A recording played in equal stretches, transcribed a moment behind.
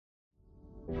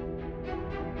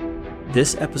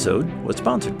This episode was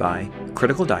sponsored by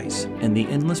Critical Dice and the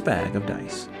Endless Bag of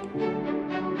Dice.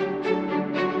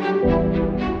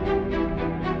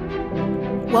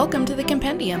 Welcome to the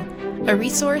Compendium, a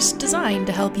resource designed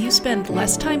to help you spend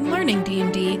less time learning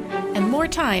D&D and more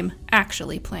time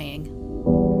actually playing.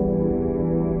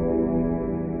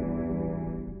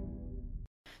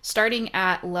 Starting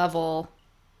at level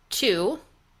 2,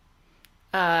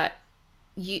 level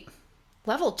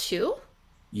 2?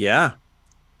 Yeah.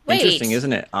 Wait. Interesting,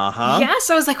 isn't it? Yes,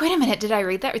 I was like, wait a minute, did I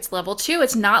read that? It's level 2,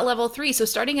 it's not level 3. So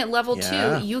starting at level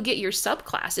 2, you get your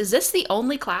subclass. Is this the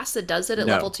only class that does it at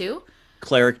level 2?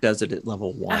 Cleric does it at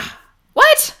level 1.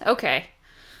 What? Okay.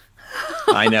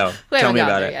 I know. Tell me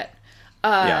about it. Yet.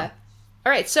 All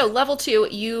right, so level 2,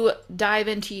 you dive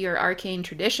into your arcane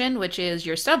tradition, which is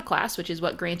your subclass, which is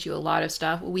what grants you a lot of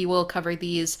stuff. We will cover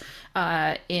these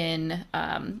in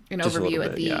an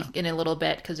overview in a little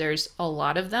bit because there's a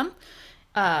lot of them.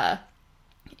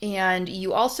 And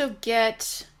you also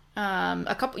get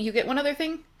a couple. You get one other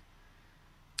thing.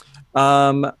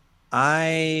 Let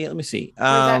me see. Or is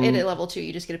that it at level 2?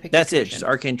 You just get to pick. That's it. Just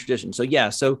arcane tradition. So yeah.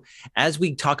 So as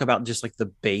we talk about just like the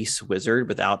base wizard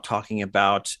without talking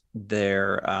about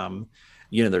their,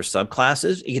 their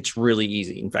subclasses, it gets really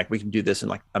easy. In fact, we can do this in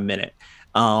like a minute.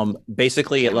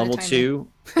 Basically at level 2,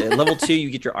 you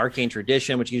get your arcane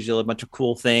tradition, which gives you a bunch of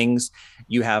cool things.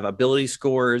 You have ability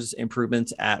scores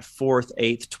improvements at 4th,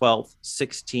 8th, 12th,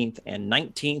 16th, and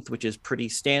 19th, which is pretty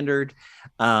standard.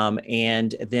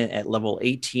 And then at level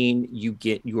 18, you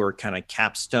get your kind of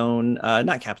capstone,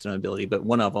 not capstone ability, but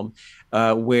one of them,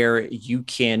 where you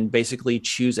can basically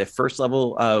choose a first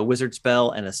level wizard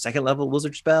spell and a second level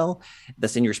wizard spell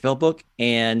that's in your spell book.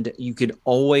 And you can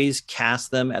always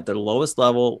cast them at their lowest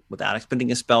level without expending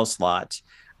a spell slot.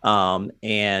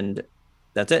 And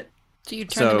that's it. So you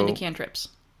turn them into cantrips.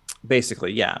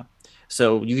 Basically, yeah.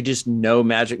 So you just know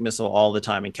magic missile all the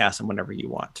time and cast them whenever you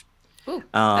want. Ooh,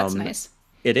 that's nice.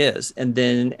 It is. And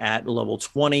then at level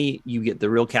 20, you get the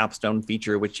real capstone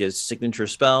feature, which is signature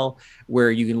spell,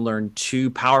 where you can learn 2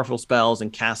 powerful spells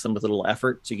and cast them with a little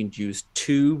effort. So you can use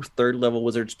 2 third level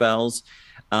wizard spells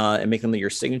and make them your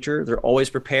signature. They're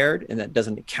always prepared, and that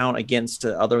doesn't count against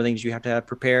other things you have to have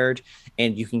prepared.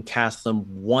 And you can cast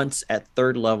them once at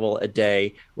 3rd level a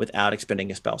day without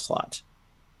expending a spell slot.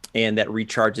 And that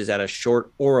recharges at a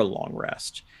short or a long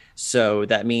rest. So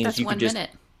that means that's you can just... 1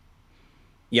 minute.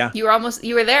 Yeah. You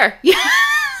were there. Yeah,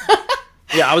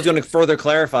 I was going to further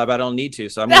clarify, but I don't need to.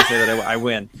 So I'm going to say that I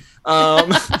win.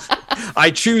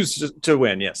 I choose to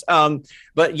win, yes.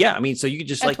 But yeah, I mean, so you could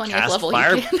just like cast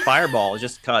fireball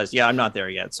just because. Yeah, I'm not there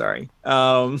yet. Sorry.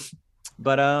 Yeah.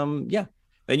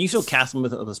 And you still cast them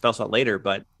with a spell slot later,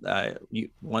 but you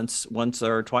once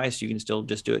or twice, you can still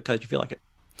just do it because you feel like it.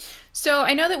 So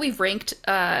I know that we've ranked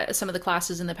some of the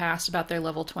classes in the past about their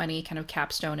level 20 kind of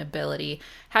capstone ability.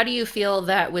 How do you feel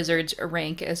that wizards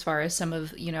rank as far as some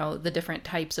of, the different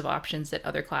types of options that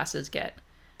other classes get?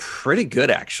 Pretty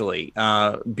good, actually,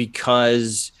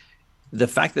 because the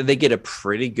fact that they get a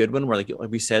pretty good one where, like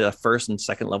we said, a 1st and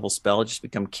 2nd level spell just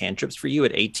become cantrips for you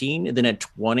at 18. And then at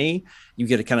 20, you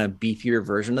get a kind of beefier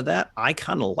version of that. I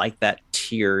kind of like that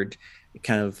tiered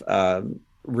kind of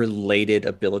related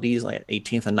abilities like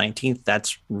 18th and 19th.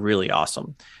 That's really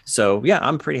awesome. So yeah,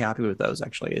 I'm pretty happy with those,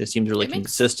 actually. It seems really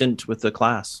consistent with the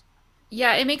class.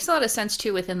 Yeah, it makes a lot of sense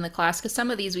too within the class because some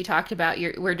of these we talked about,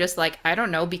 we're just like, I don't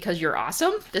know, because you're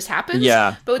awesome, this happens.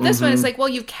 Yeah. But with this one, it's like, well,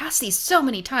 you've cast these so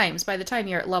many times by the time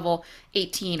you're at level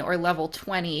 18 or level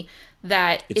 20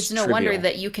 that it's no wonder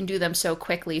that you can do them so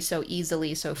quickly, so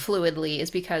easily, so fluidly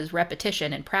is because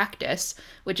repetition and practice,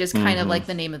 which is kind of like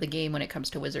the name of the game when it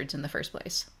comes to wizards in the first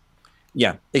place.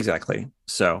 Yeah, exactly.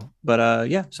 So, but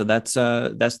so that's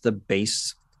the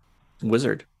base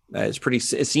wizard.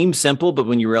 It seems simple, but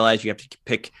when you realize you have to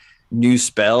pick new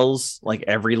spells like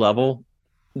every level,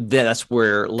 that's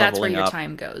where leveling your up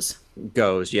time goes.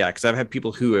 Yeah, because I've had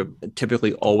people who have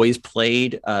typically always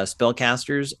played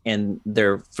spellcasters, and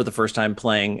they're for the first time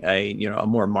playing a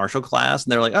more martial class,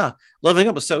 and they're like, leveling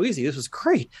up was so easy. This was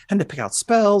great. I had to pick out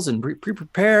spells and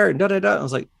prepare and da. I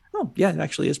was like, oh yeah, it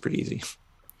actually is pretty easy.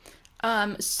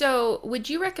 So would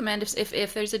you recommend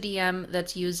if there's a DM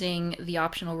that's using the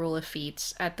optional rule of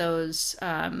feats at those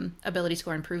ability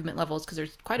score improvement levels, because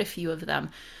there's quite a few of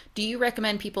them, do you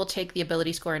recommend people take the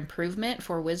ability score improvement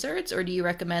for wizards, or do you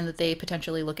recommend that they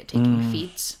potentially look at taking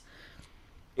feats?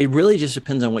 It really just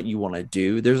depends on what you want to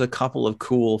do. There's a couple of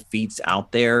cool feats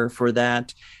out there for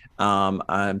that.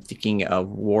 I'm thinking of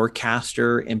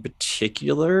Warcaster in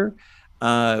particular,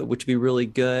 which would be really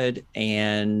good.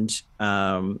 And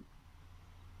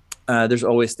There's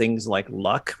always things like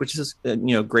luck, which is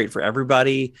great for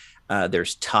everybody.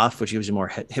 There's tough, which gives you more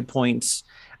hit points,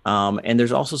 and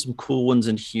there's also some cool ones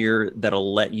in here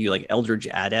that'll let you like Eldritch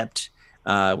Adept,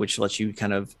 which lets you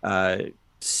kind of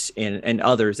and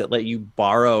others that let you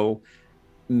borrow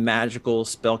magical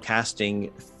spell casting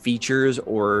features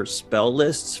or spell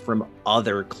lists from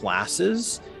other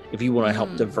classes if you want to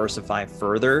help diversify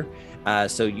further.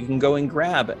 So you can go and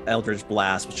grab Eldritch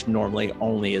Blast, which normally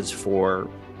only is for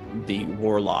the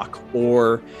Warlock,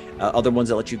 or other ones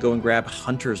that let you go and grab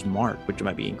Hunter's Mark, which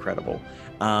might be incredible,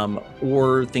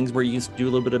 or things where you can do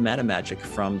a little bit of meta magic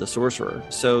from the Sorcerer.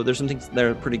 So there's some things that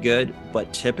are pretty good,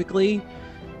 but typically,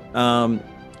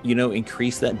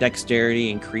 increase that dexterity,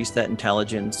 increase that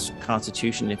intelligence,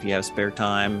 constitution if you have spare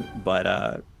time.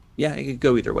 But yeah, it could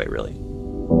go either way, really.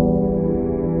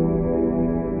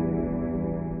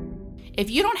 If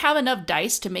you don't have enough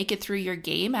dice to make it through your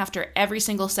game after every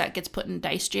single set gets put in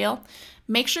dice jail,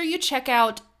 make sure you check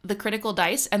out the Critical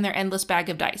Dice and their Endless Bag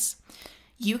of Dice.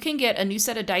 You can get a new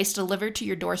set of dice delivered to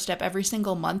your doorstep every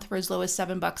single month for as low as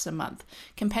 $7 a month.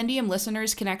 Compendium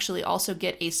listeners can actually also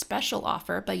get a special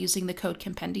offer by using the code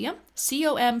Compendium,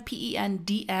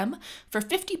 COMPENDM, for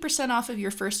 50% off of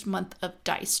your first month of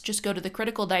dice. Just go to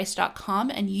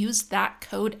thecriticaldice.com and use that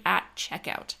code at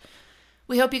checkout.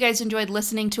 We hope you guys enjoyed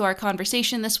listening to our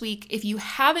conversation this week. If you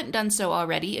haven't done so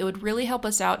already, it would really help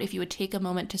us out if you would take a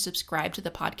moment to subscribe to the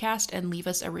podcast and leave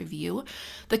us a review.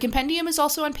 The Compendium is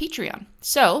also on Patreon.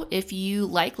 So if you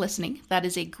like listening, that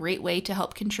is a great way to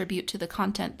help contribute to the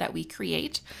content that we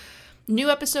create.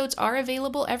 New episodes are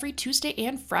available every Tuesday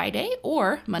and Friday,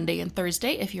 or Monday and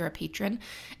Thursday if you're a patron.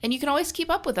 And you can always keep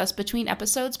up with us between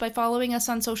episodes by following us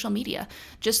on social media.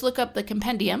 Just look up the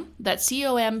Compendium, that's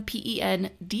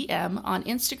COMPENDM, on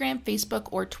Instagram, Facebook,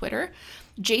 or Twitter.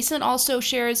 Jason also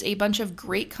shares a bunch of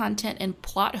great content and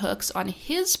plot hooks on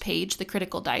his page, The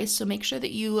Critical Dice, so make sure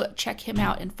that you check him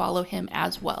out and follow him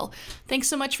as well. Thanks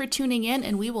so much for tuning in,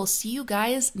 and we will see you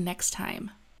guys next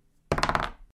time.